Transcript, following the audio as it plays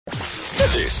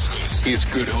This is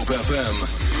Good Hope FM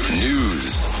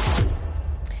News.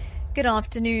 Good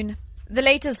afternoon. The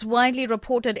latest widely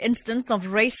reported instance of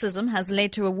racism has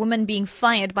led to a woman being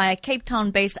fired by a Cape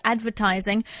Town-based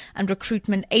advertising and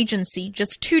recruitment agency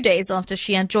just 2 days after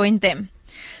she had joined them.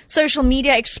 Social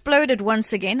media exploded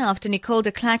once again after Nicole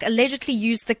de Klerk allegedly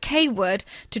used the K word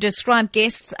to describe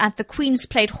guests at the Queen's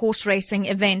Plate horse racing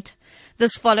event.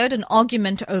 This followed an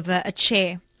argument over a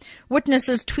chair.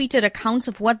 Witnesses tweeted accounts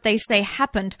of what they say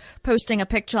happened, posting a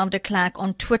picture of de Klerk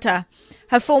on Twitter.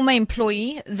 Her former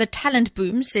employee, The Talent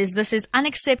Boom, says this is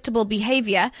unacceptable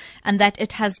behavior and that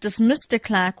it has dismissed de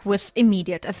Klerk with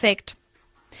immediate effect.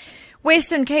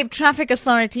 Western Cape traffic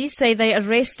authorities say they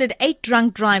arrested 8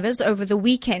 drunk drivers over the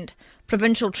weekend.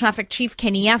 Provincial Traffic Chief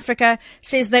Kenny Africa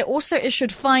says they also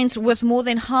issued fines worth more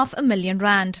than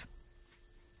R500,000.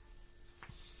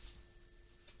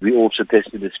 We also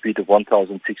tested the speed of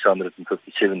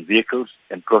 1,657 vehicles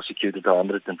and prosecuted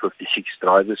 156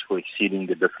 drivers for exceeding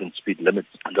the different speed limits.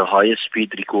 The highest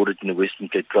speed recorded in the Western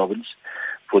Cape province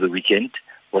for the weekend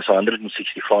was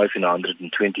 165 in the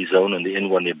 120 zone on the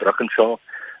N1 near Brackenfell,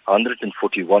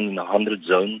 141 in the 100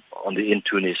 zone on the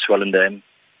N2 near Swellendam,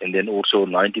 and then also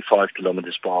 95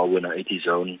 kilometers per hour in the 80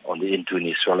 zone on the N2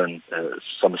 near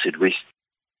Somerset West.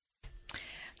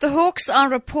 The Hawks are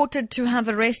reported to have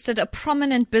arrested a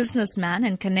prominent businessman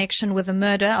in connection with the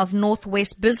murder of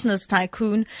Northwest business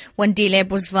tycoon Wandile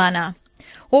Buzwana.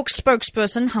 Hawks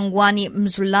spokesperson Hangwani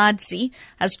Mzuladzi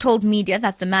has told media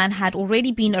that the man had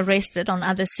already been arrested on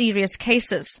other serious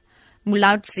cases.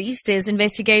 Mzuladzi says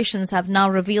investigations have now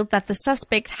revealed that the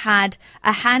suspect had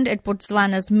a hand at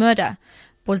Buzwana's murder.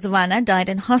 Buzwana died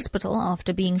in hospital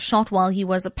after being shot while he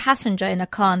was a passenger in a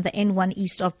car on the N1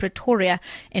 east of Pretoria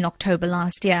in October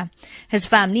last year. His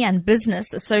family and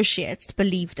business associates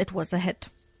believed it was a hit.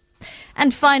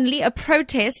 And finally, a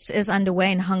protest is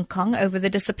underway in Hong Kong over the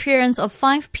disappearance of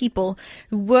 5 people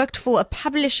who worked for a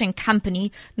publishing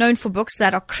company known for books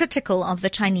that are critical of the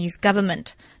Chinese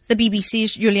government. The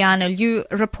BBC's Juliana Liu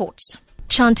reports.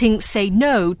 Chanting "Say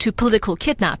no to political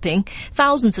kidnapping,"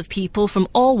 thousands of people from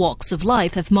all walks of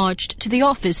life have marched to the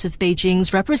office of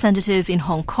Beijing's representative in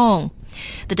Hong Kong.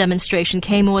 The demonstration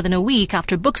came more than a week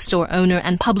after bookstore owner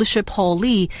and publisher Paul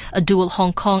Lee, a dual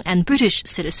Hong Kong and British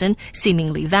citizen,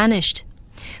 seemingly vanished.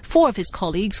 4 of his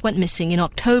colleagues went missing in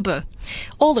October.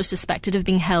 All are suspected of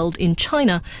being held in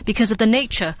China because of the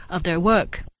nature of their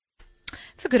work.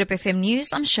 For Good Hope FM News,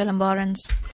 I'm Shirley Barnes.